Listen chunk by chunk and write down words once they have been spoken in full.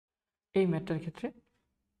এই ম্যাথটার ক্ষেত্রে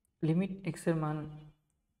limit x এর মান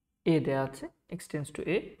এ দেওয়া আছে, x tends to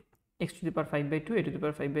A, x to the power 5/2, A to the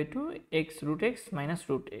power 5/2, x root x minus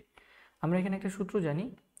root এ। আমরা এখানে একটা সূত্র জানি,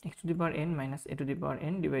 x to the power N minus A to the power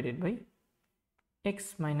N divided by x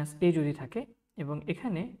minus এ যদি থাকে, এবং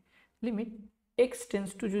এখানে limit x tends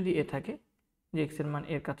to যদি এ থাকে, যে এক্স এর মান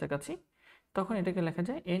এর কাছাকাছি, তখন এটাকে লেখা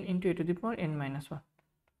যায় N into A to the power N minus 1।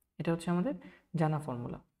 এটা হচ্ছে আমাদের জানা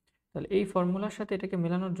ফর্মুলা। তাহলে এই ফর্মুলার সাথে এটাকে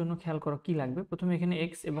মেলানোর জন্য খেয়াল করো কি লাগবে। প্রথমে এখানে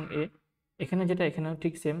এক্স এবং এ, এখানে যেটা এখানেও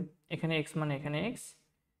ঠিক সেম, এখানে এক্স মানে এখানে এক্স,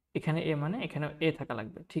 এখানে এ মানে এখানে এ থাকা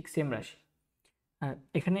লাগবে, ঠিক সেম রাশি। আর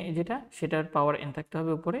এখানে যেটা সেটার পাওয়ার এন থাকতে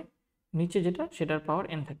হবে উপরে, নিচে যেটা সেটার পাওয়ার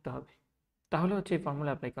এন থাকতে হবে, তাহলে হচ্ছে এই ফর্মুলা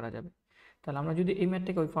অ্যাপ্লাই করা যাবে। তাহলে আমরা যদি এই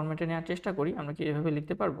ম্যাথটাকে ওই ফর্ম্যাটে নেওয়ার চেষ্টা করি, আমরা কি এভাবে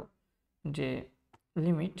লিখতে পারবো যে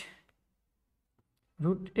limit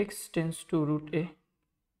root x tends to root এ,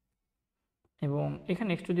 এবং এখানে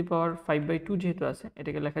এক্স টু দি পাওয়ার 5/2 যেহেতু আছে,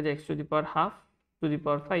 এটাকে লেখা যায় x to the power have to the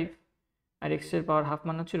পাওয়ার 5, আর এক্সের পাওয়ার হাফ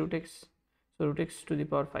মানে হচ্ছে root x, so root x to the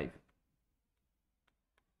power 5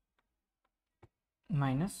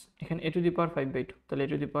 minus এখানে এ টু দি পাওয়ার 5/2, তাহলে এ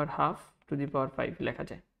to the power have to the পাওয়ার 5 লেখা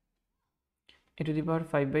যায়। এ to the power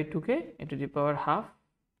 5/2কে A to the power have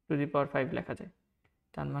to the পাওয়ার 5 লেখা যায়,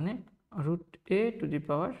 তার মানে root A to the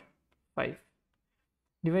power 5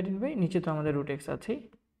 divided by, নিচে তো আমাদের রুট এক্স আছেই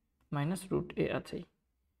মাইনাস রুট এ আছেই।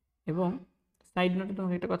 এবং সাইড নোটে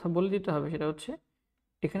তোমাকে একটা কথা বলে দিতে হবে, সেটা হচ্ছে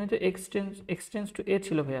এখানে তো এক্স টেন্স টু এ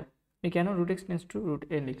ছিল ভাইয়া, এই কেন root x tends to root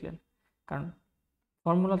এ লিখলেন? কারণ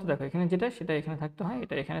ফর্মুলা তো দেখো এখানে যেটা সেটা এখানে থাকতে হয়,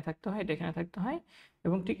 এটা এখানে থাকতে হয়, এটা এখানে থাকতে হয়,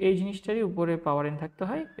 এবং ঠিক এই জিনিসটারই উপরে পাওয়ার এন থাকতে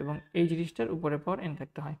হয়, এবং এই জিনিসটার উপরে পাওয়ার এন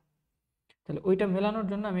থাকতে হয়। তাহলে ওইটা মেলানোর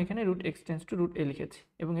জন্য আমি এখানে root x tends to root এ লিখেছি,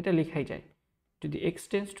 এবং এটা লেখাই যায়। যদি এক্স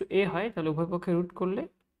টেন্স টু এ হয় তাহলে উভয় পক্ষে রুট করলে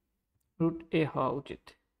রুট এ হওয়া উচিত।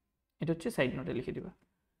 এটা হচ্ছে সাইড নোটে লিখে দিবা।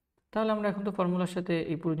 তাহলে আমরা এখন তো ফর্মুলার সাথে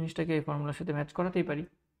এই পুরো জিনিসটাকে এই ফর্মুলার সাথে ম্যাচ করাতেই পারি।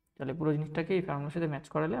 তাহলে পুরো জিনিসটাকে এই ফর্মুলার সাথে ম্যাচ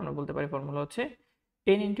করালে আমরা বলতে পারি ফর্মুলা হচ্ছে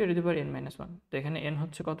N into A to the power N minus 1। তো এখানে এন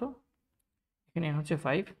হচ্ছে কত? এখানে এন হচ্ছে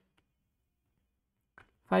 5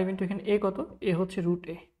 ইন্টু এখানে এ কত? এ হচ্ছে রুট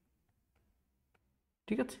এ,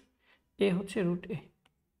 ঠিক আছে? এ হচ্ছে root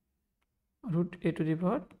A to the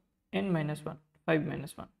power N minus 1, 5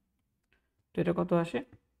 minus 1। তো এটা কত আসে?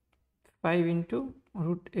 5 into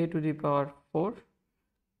root A to the power 4,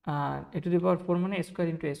 R A to the পাওয়ার 4 মানে স্কোয়ার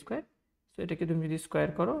ইন্টু এ স্কোয়ার। সো এটাকে তুমি যদি স্কোয়ার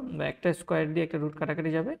করো, বা একটা স্কোয়ার দিয়ে একটা রুট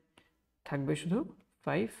কাটাকাটি যাবে, থাকবে শুধু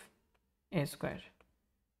 5 এ স্কোয়ার।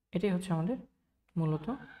 এটাই হচ্ছে আমাদের মূলত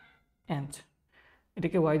অ্যান্সার।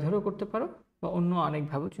 এটাকে ওয়াই ধরেও করতে পারো, বা অন্য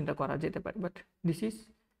অনেকভাবেও চিন্তা করা যেতে পারে, but this is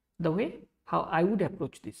the way how I would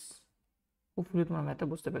approach this. Hopefully তোমরা ম্যাথটা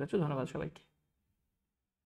বুঝতে পেরেছো। ধন্যবাদ সবাইকে।